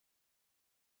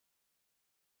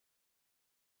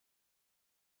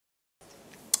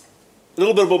A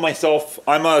little bit about myself.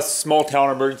 I'm a small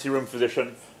town emergency room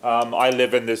physician. I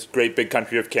live in this great big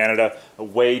country of Canada,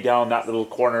 way down that little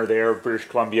corner there of British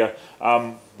Columbia.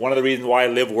 One of the reasons why I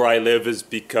live where I live is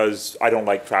because I don't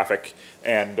like traffic.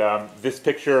 And this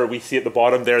picture we see at the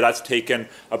bottom there, that's taken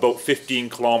about 15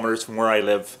 kilometers from where I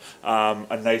live.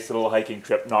 A nice little hiking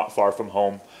trip not far from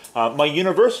home. My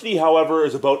university, however,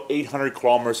 is about 800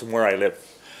 kilometers from where I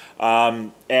live.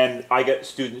 And I get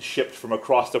students shipped from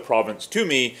across the province to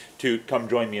me to come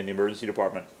join me in the emergency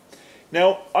department.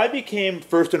 Now, I became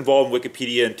first involved in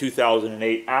Wikipedia in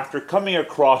 2008 after coming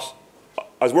across,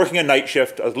 I was working a night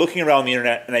shift, I was looking around the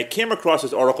internet, and I came across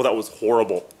this article that was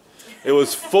horrible. It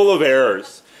was full of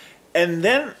errors. And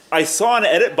then I saw an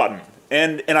edit button,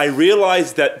 and I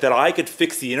realized that I could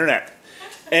fix the internet.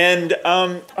 And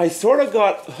I sort of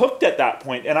got hooked at that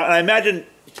point, and I imagine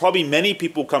probably many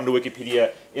people come to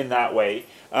Wikipedia in that way,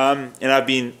 and I've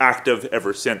been active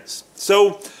ever since.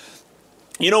 So,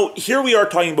 you know, here we are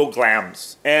talking about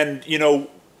GLAMs, and, you know,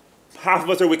 half of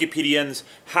us are Wikipedians,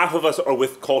 half of us are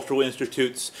with cultural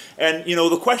institutes, and, you know,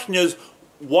 the question is,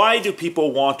 why do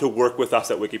people want to work with us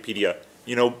at Wikipedia?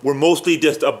 You know, we're mostly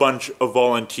just a bunch of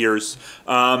volunteers,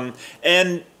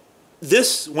 and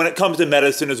this, when it comes to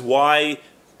medicine, is why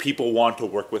people want to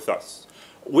work with us.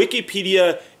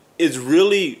 Wikipedia is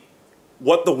really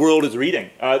what the world is reading.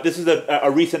 This is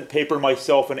a recent paper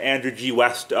myself and Andrew G.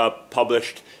 West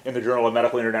published in the Journal of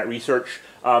Medical Internet Research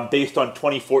based on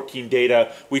 2014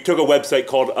 data. We took a website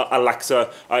called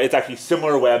Alexa. It's actually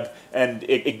SimilarWeb, and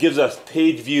it gives us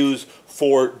page views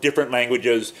for different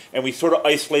languages, and we sort of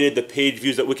isolated the page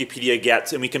views that Wikipedia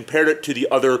gets, and we compared it to the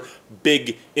other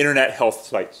big internet health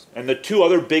sites. And the two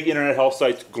other big internet health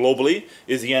sites globally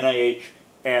is the NIH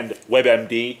and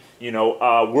WebMD. You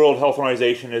know, World Health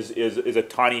Organization is a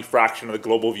tiny fraction of the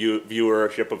global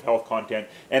viewership of health content.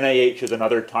 NIH is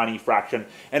another tiny fraction.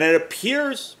 And it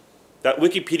appears that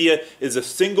Wikipedia is the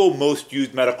single most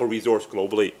used medical resource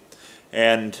globally.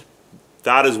 And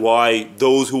that is why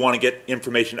those who want to get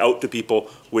information out to people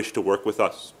wish to work with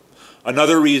us.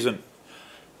 Another reason,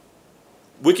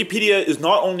 Wikipedia is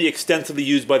not only extensively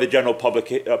used by the general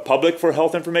public for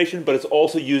health information, but it's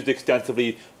also used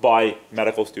extensively by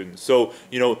medical students. So,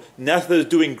 you know, Netha is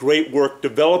doing great work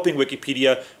developing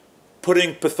Wikipedia,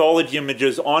 putting pathology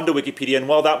images onto Wikipedia, and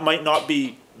while that might not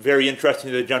be very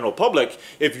interesting to the general public,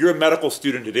 if you're a medical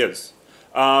student, it is.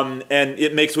 And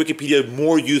it makes Wikipedia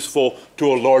more useful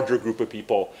to a larger group of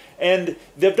people. And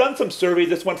they've done some surveys,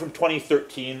 this one from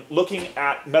 2013, looking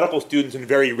at medical students in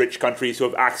very rich countries who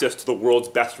have access to the world's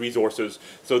best resources.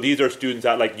 So these are students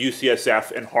at like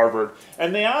UCSF and Harvard.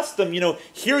 And they asked them, you know,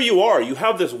 here you are, you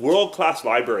have this world-class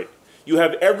library. You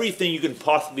have everything you can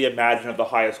possibly imagine of the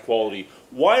highest quality.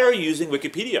 Why are you using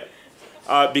Wikipedia?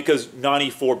 Because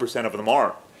 94% of them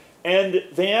are. And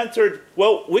they answered,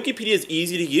 well, Wikipedia is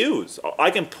easy to use.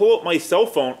 I can pull up my cell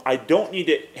phone. I don't need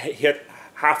to hit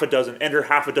enter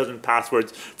half a dozen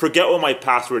passwords, forget what my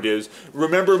password is,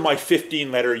 remember my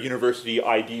 15-letter university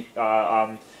ID.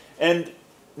 And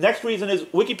next reason is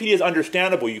Wikipedia is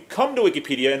understandable. You come to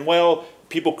Wikipedia, and while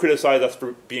people criticize us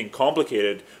for being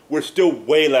complicated, we're still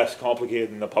way less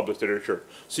complicated than the published literature.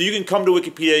 So you can come to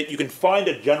Wikipedia, you can find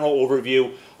a general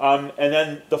overview, and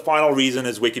then the final reason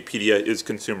is Wikipedia is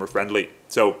consumer friendly,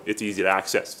 so it's easy to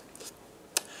access.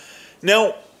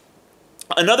 Now,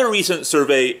 another recent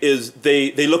survey is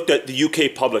they looked at the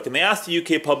UK public, and they asked the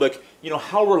UK public, you know,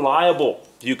 how reliable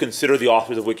do you consider the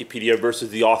authors of Wikipedia versus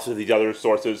the authors of these other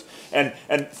sources? And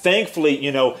thankfully,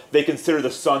 you know, they consider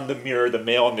the Sun, the Mirror, the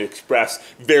Mail, and the Express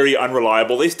very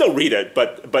unreliable. They still read it,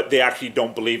 but they actually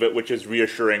don't believe it, which is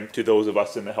reassuring to those of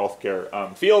us in the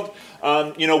healthcare field.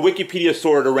 You know, Wikipedia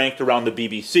sort of ranked around the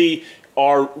BBC.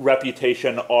 Our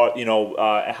reputation, you know,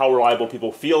 how reliable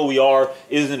people feel we are,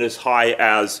 isn't as high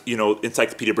as, you know,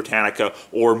 Encyclopedia Britannica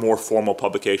or more formal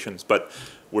publications, but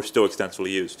we're still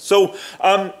extensively used. So,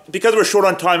 because we're short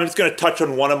on time, I'm just going to touch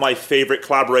on one of my favorite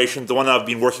collaborations, the one that I've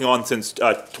been working on since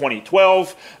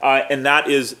 2012, and that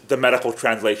is the Medical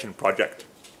Translation Project.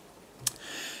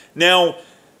 Now,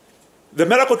 the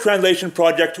Medical Translation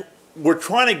Project, we're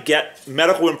trying to get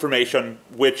medical information,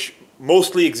 which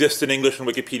mostly exists in English and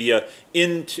Wikipedia,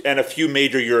 and a few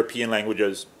major European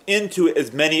languages, into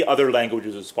as many other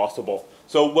languages as possible.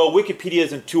 So while Wikipedia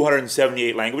is in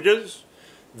 278 languages,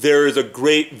 there is a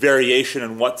great variation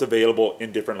in what's available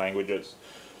in different languages.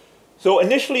 So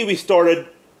initially we started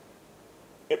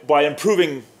by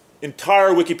improving entire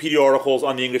Wikipedia articles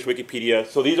on the English Wikipedia.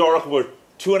 So these articles were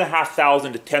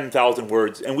 2,500 to 10,000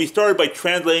 words. And we started by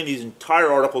translating these entire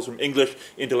articles from English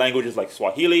into languages like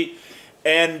Swahili.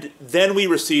 And then we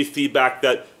received feedback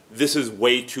that this is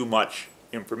way too much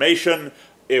information.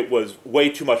 it was way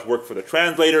too much work for the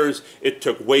translators. It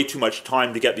took way too much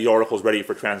time to get the articles ready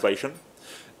for translation.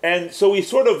 And so we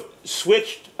sort of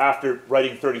switched after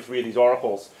writing 33 of these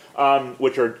articles,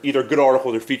 which are either good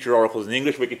articles or featured articles in the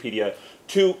English Wikipedia,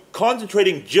 to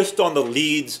concentrating just on the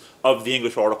leads of the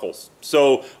English articles.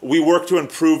 So we worked to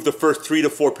improve the first 3 to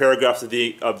 4 paragraphs of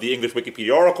the English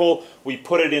Wikipedia article. We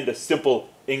put it into simple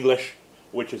English,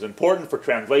 which is important for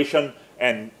translation,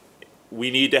 and we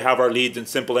need to have our leads in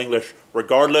simple English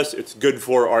regardless. It's good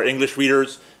for our English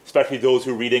readers, especially those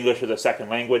who read English as a second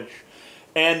language.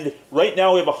 And right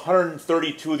now we have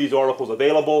 132 of these articles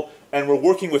available, and we're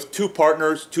working with two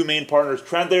main partners,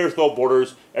 Translators Without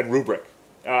Borders and Rubric.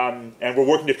 And we're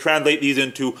working to translate these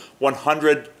into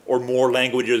 100 or more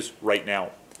languages right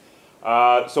now.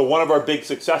 So one of our big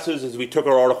successes is we took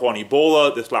our article on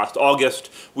Ebola this last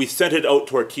August, we sent it out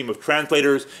to our team of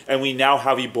translators, and we now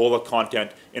have Ebola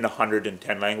content in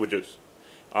 110 languages.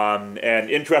 And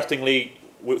interestingly,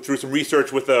 through some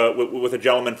research with a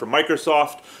gentleman from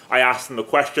Microsoft, I asked him the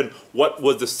question, what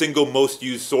was the single most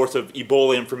used source of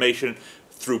Ebola information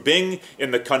through Bing in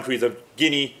the countries of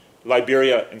Guinea,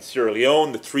 Liberia, and Sierra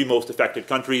Leone, the 3 most affected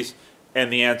countries?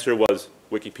 And the answer was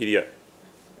Wikipedia.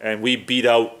 And we beat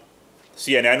out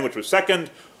CNN, which was second,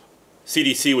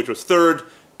 CDC, which was third,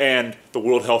 and the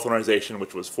World Health Organization,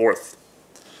 which was fourth.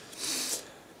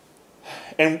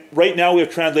 And right now we have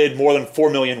translated more than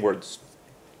 4 million words.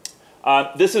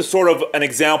 This is sort of an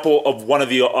example of one of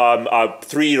the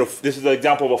this is an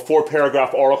example of a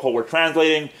 4-paragraph article we're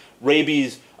translating.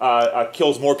 Rabies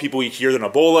kills more people each year than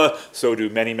Ebola, so do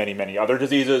many, many, many other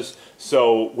diseases.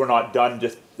 So we're not done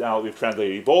just now that we've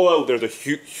translated Ebola. There's a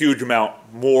huge amount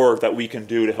more that we can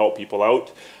do to help people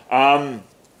out.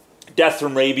 Deaths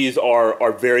from rabies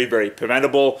are very, very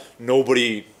preventable.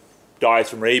 Nobody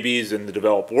dies from rabies in the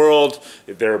developed world.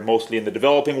 They're mostly in the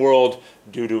developing world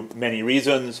due to many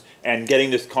reasons, and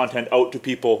getting this content out to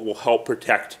people will help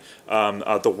protect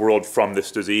the world from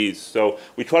this disease. So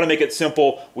we try to make it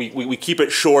simple. We keep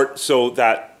it short so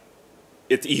that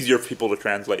it's easier for people to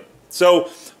translate. So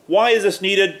why is this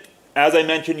needed? As I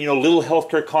mentioned, little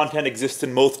healthcare content exists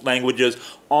in most languages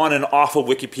on and off of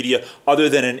Wikipedia, other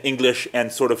than in English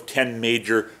and sort of 10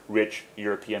 major rich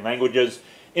European languages.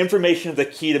 Information is the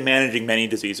key to managing many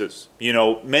diseases.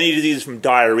 Many diseases from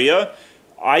diarrhea.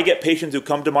 I get patients who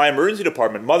come to my emergency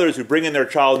department, mothers who bring in their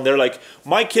child, and they're like,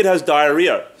 my kid has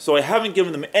diarrhea, so I haven't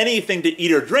given them anything to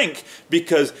eat or drink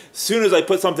because as soon as I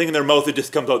put something in their mouth, it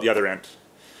just comes out the other end.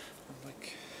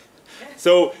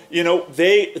 So,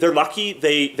 they're lucky.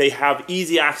 They have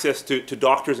easy access to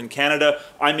doctors in Canada.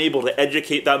 I'm able to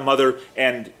educate that mother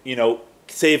and,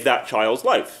 save that child's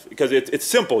life. Because it's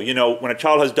simple. When a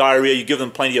child has diarrhea, you give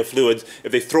them plenty of fluids.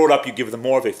 If they throw it up, you give them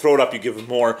more. If they throw it up, you give them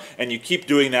more. And you keep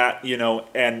doing that,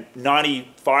 and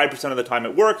 95% of the time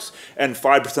it works, and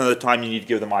 5% of the time you need to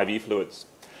give them IV fluids.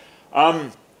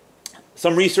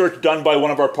 Some research done by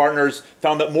one of our partners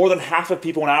found that more than half of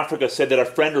people in Africa said that a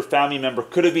friend or family member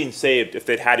could have been saved if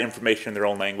they'd had information in their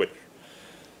own language.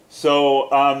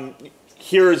 So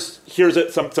here's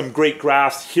some great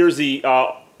graphs. Here's the,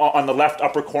 on the left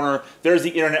upper corner, there's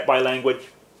the internet by language.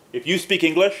 If you speak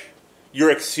English, you're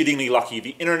exceedingly lucky.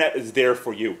 The internet is there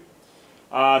for you.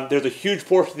 There's a huge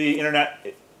portion of the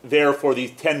internet there for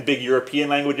these 10 big European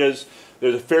languages.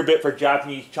 There's a fair bit for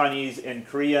Japanese, Chinese, and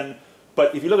Korean.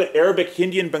 But if you look at Arabic,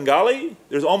 Hindi, and Bengali,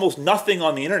 there's almost nothing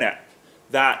on the internet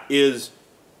that is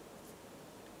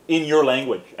in your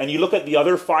language. And you look at the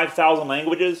other 5,000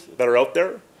 languages that are out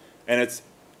there, and it's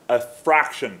a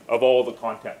fraction of all the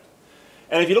content.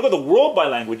 And if you look at the world by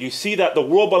language, you see that the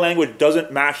world by language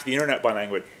doesn't match the internet by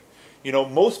language.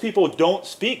 Most people don't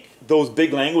speak those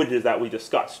big languages that we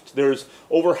discussed. There's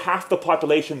over half the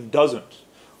population doesn't.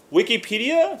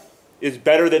 Wikipedia is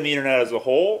better than the internet as a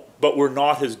whole, but we're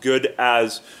not as good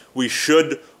as we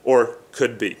should or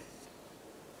could be.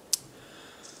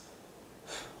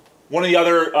 One of the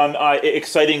other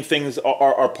exciting things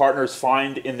our partners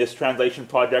find in this translation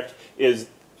project is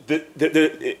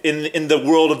in the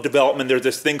world of development, there's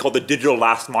this thing called the digital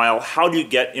last mile. How do you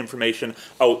get information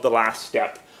out the last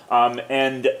step?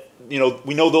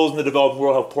 We know those in the developing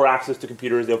world have poor access to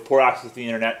computers, they have poor access to the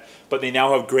internet, but they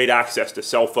now have great access to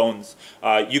cell phones.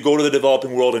 You go to the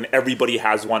developing world and everybody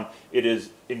has one. It is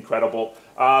incredible.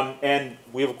 And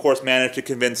we have, of course, managed to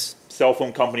convince cell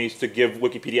phone companies to give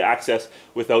Wikipedia access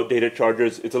without data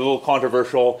charges. It's a little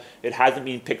controversial. It hasn't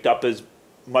been picked up as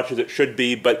much as it should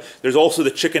be, but there's also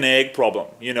the chicken egg problem.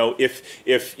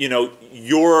 If you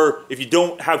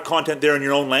don't have content there in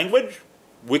your own language,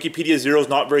 Wikipedia 0 is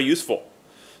not very useful.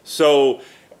 So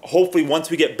hopefully once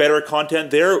we get better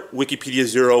content there, Wikipedia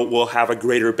Zero will have a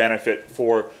greater benefit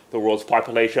for the world's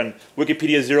population.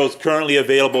 Wikipedia Zero is currently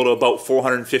available to about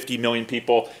 450 million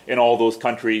people in all those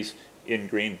countries in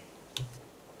green.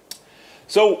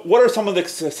 So what are some of the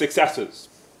successes?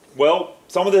 Well,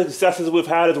 some of the successes we've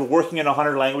had is we're working in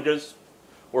 100 languages.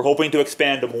 We're hoping to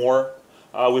expand to more.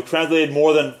 We've translated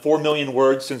more than 4 million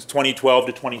words since 2012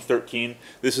 to 2013.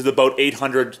 This is about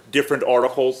 800 different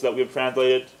articles that we've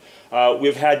translated.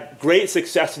 We've had great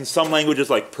success in some languages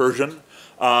like Persian.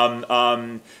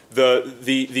 The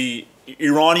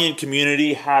Iranian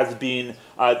community has been,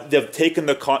 they've taken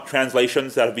the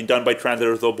translations that have been done by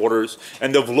Translators Without Borders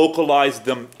and they've localized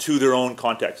them to their own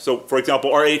context. So, for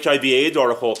example, our HIV/AIDS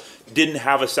article didn't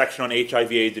have a section on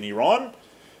HIV/AIDS in Iran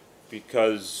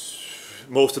because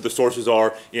most of the sources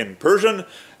are in Persian,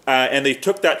 and they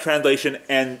took that translation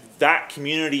and that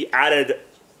community added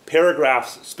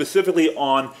paragraphs specifically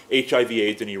on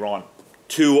HIV/AIDS in Iran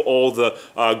to all the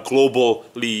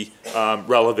globally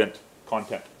relevant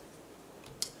content.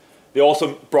 They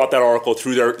also brought that article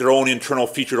through their own internal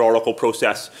featured article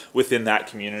process within that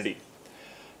community.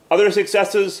 Other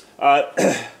successes,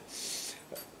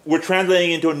 we're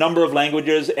translating into a number of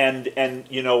languages, and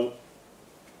you know,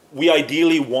 we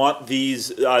ideally want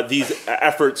these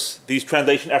efforts, these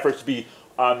translation efforts, to be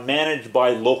managed by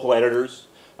local editors.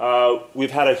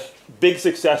 We've had a big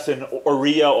success in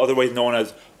Oriya, otherwise known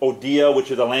as Odia,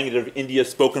 which is a language of India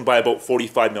spoken by about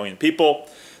 45 million people.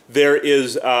 There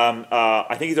is,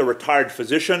 I think he's a retired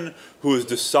physician who has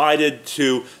decided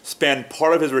to spend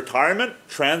part of his retirement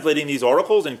translating these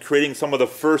articles and creating some of the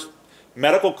first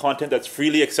medical content that's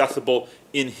freely accessible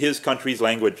in his country's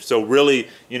language. So really,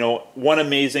 you know, one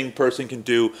amazing person can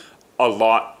do a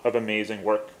lot of amazing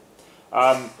work.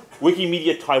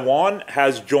 Wikimedia Taiwan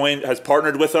has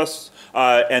partnered with us,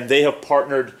 and they have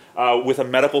partnered with a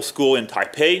medical school in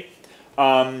Taipei,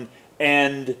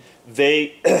 and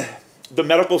they, the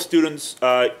medical students,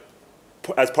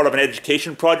 as part of an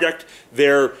education project,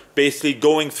 they're basically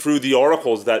going through the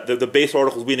articles that the base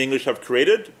articles we in English have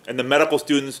created, and the medical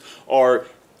students are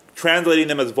translating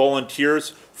them as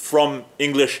volunteers from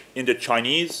English into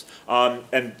Chinese,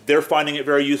 and they're finding it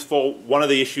very useful. One of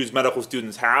the issues medical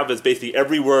students have is basically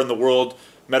everywhere in the world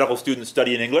medical students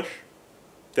study in English.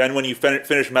 Then when you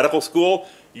finish medical school,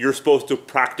 you're supposed to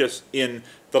practice in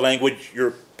the language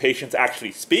your patients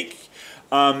actually speak.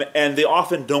 And they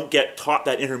often don't get taught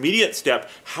that intermediate step.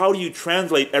 How do you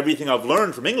translate everything I've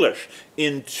learned from English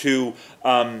into,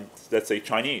 let's say,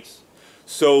 Chinese?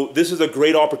 So this is a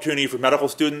great opportunity for medical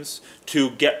students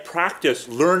to get practice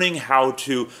learning how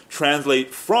to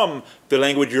translate from the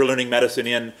language you're learning medicine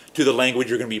in to the language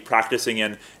you're going to be practicing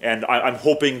in. And I'm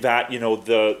hoping that, you know,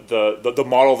 the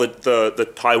model that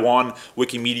the Taiwan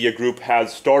Wikimedia group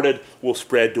has started will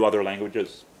spread to other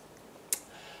languages.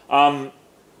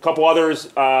 Couple others,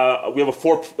 we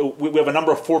have a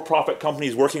number of for-profit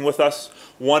companies working with us.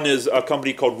 One is a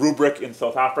company called Rubric in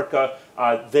South Africa.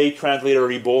 They translated our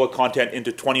Ebola content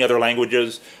into 20 other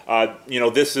languages. You know,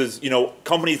 this is, you know,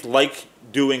 companies like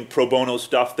doing pro bono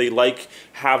stuff. They like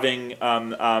having,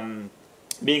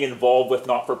 being involved with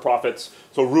not-for-profits.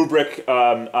 So Rubric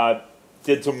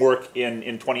did some work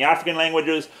in 20 African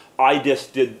languages.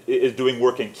 IDIS is doing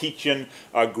work in Quechua,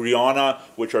 Guyana,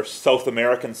 which are South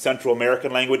American, Central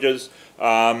American languages.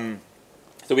 So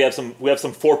we have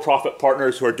some for-profit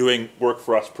partners who are doing work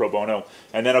for us pro bono.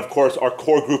 And then, of course, our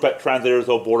core group at Translators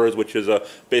Without Borders, which is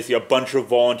basically a bunch of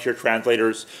volunteer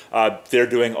translators. They're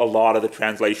doing a lot of the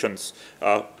translations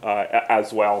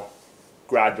as well,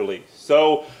 gradually.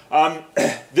 So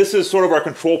this is sort of our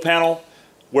control panel,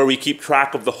 where we keep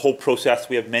track of the whole process.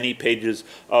 We have many pages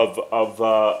of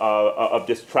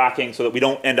just tracking so that we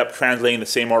don't end up translating the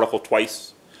same article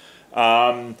twice.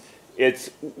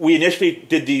 We initially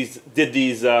did the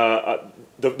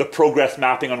progress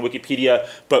mapping on Wikipedia,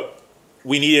 but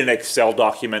we needed an Excel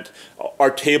document. Our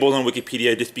tables on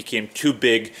Wikipedia just became too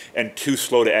big and too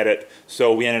slow to edit,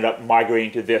 so we ended up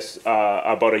migrating to this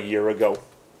about a year ago.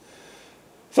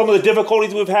 Some of the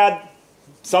difficulties we've had: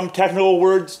 some technical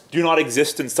words do not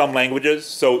exist in some languages,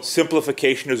 so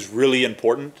simplification is really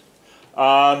important.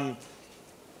 But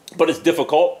it's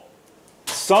difficult.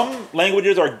 Some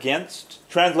languages are against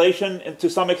translation to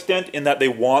some extent in that they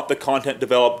want the content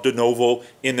developed de novo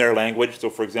in their language. So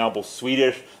for example,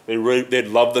 Swedish, they'd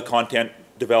love the content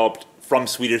developed from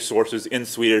Swedish sources in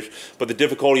Swedish, but the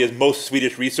difficulty is most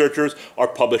Swedish researchers are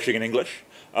publishing in English.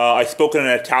 I spoke at an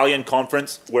Italian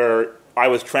conference where I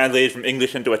was translated from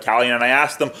English into Italian, and I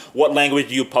asked them, what language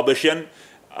do you publish in?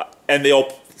 And they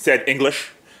all said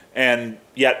English, and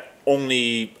yet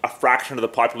only a fraction of the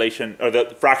population, or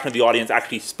the fraction of the audience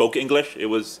actually spoke English. It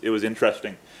was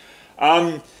interesting.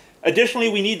 Additionally,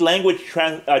 we need language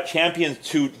champions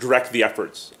to direct the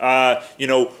efforts. You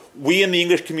know, we in the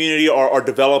English community are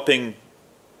developing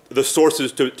the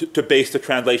sources to base the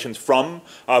translations from,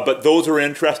 but those who are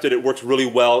interested, it works really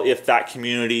well if that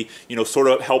community, you know, sort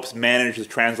of helps manage the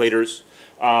translators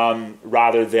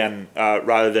rather than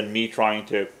me trying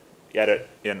to get it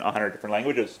in 100 different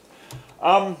languages.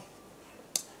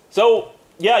 So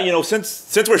yeah, you know,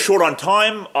 since we're short on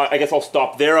time, I guess I'll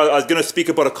stop there. I was going to speak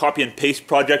about a copy and paste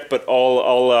project, but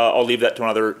I'll leave that to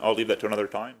another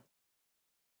time.